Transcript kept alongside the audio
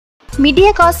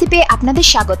Media গসিপে আপনাদের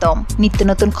স্বাগতম। নিত্য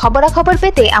নতুন খবরাখবর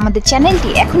পেতে আমাদের চ্যানেলটি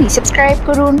এখনই সাবস্ক্রাইব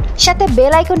করুন, সাথে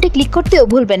বেল আইকনটি ক্লিক করতেও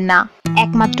ভুলবেন না।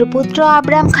 একমাত্র পুত্র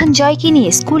আবরাম খান জয়কে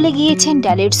নিয়ে স্কুলে গিয়েছেন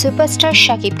টলিউড সুপারস্টার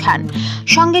শাকিব খান।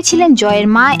 সঙ্গে ছিলেন জয়ের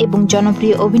মা এবং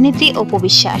জনপ্রিয় অভিনেত্রী অপু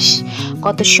বিশ্বাস।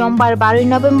 গত সোমবার 12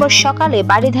 নভেম্বর সকালে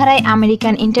বাড়িধারায়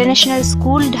আমেরিকান ইন্টারন্যাশনাল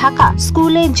স্কুল ঢাকা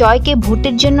স্কুলে জয়কে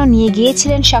ভর্তির জন্য নিয়ে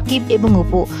গিয়েছিলেন শাকিব এবং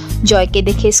অপু। জয়কে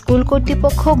দেখে স্কুল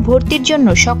কর্তৃপক্ষ ভর্তির জন্য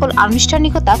সকল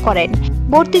আনুষ্ঠানিকতা করেন।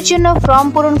 ভর্তির জন্য ফর্ম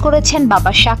পূরণ করেছেন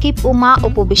বাবা শাকিব ও মা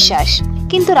অপু বিশ্বাস।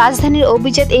 কিন্তু রাজধানীর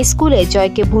অভিজাত এই স্কুলে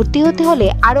জয়কে ভর্তি হতে হলে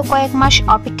আরো কয়েক মাস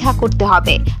অপেক্ষা করতে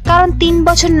হবে, কারণ 3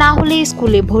 বছর না হলে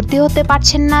স্কুলে ভর্তি হতে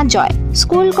পারছেন না জয়।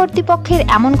 স্কুল কর্তৃপক্ষের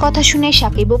এমন কথা শুনে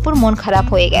শাকিব অপুর মন খারাপ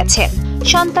হয়ে গেছে।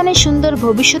 সন্তানের সুন্দর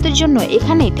ভবিষ্যতের জন্য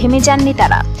এখানে থেমে যাননি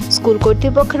তারা। স্কুল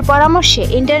কর্তৃপক্ষের পরামর্শে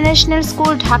ইন্টারন্যাশনাল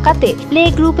স্কুল ঢাকাতে প্লে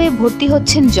গ্রুপে ভর্তি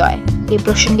হচ্ছেন জয়। এই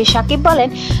প্রসঙ্গে শাকিব বলেন,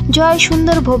 জয়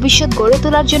সুন্দর ভবিষ্যৎ গড়ে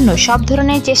তোলার জন্য সব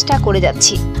ধরনের চেষ্টা করে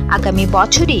যাচ্ছি। আগামী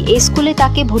বছরই এই স্কুলে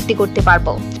তাকে ভর্তি করতে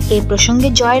পারবো। এই প্রসঙ্গে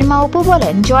জয়ের মা অপু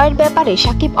বলেন, জয়ের ব্যাপারে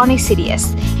শাকিব অনেক সিরিয়াস।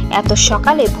 এত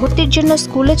সকালে ভর্তির জন্য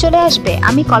স্কুলে চলে আসবে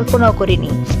আমি কল্পনাও করিনি।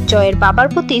 জয়ের বাবার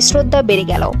প্রতি শ্রদ্ধা বেড়ে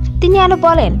গেল। তিনি আরো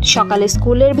বলেন, সকালে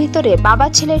স্কুলের ভিতরে বাবা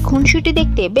ছেলের খুনসুটি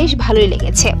দেখতে বেশ ভালোই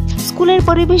লেগেছে। স্কুলের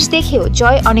পরিবেশ দেখেও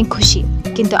জয় অনেক খুশি,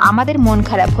 কিন্তু আমাদের মন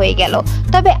খারাপ হয়ে গেল।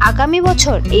 তবে আগামী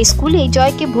বছর এই স্কুলেই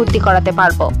জয়কে ভর্তি করাতে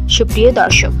পারবো। সুপ্রিয়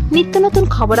দর্শক, নিত্য নতুন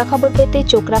খবরাখবর পেতে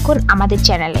চোখ রাখুন আমাদের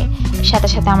চ্যানেলে। সাথে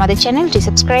সাথে আমাদের চ্যানেলটি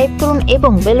সাবস্ক্রাইব করুন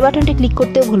এবং বেল বাটনটি ক্লিক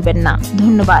করতেও ভুলবেন না।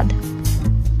 ধন্যবাদ।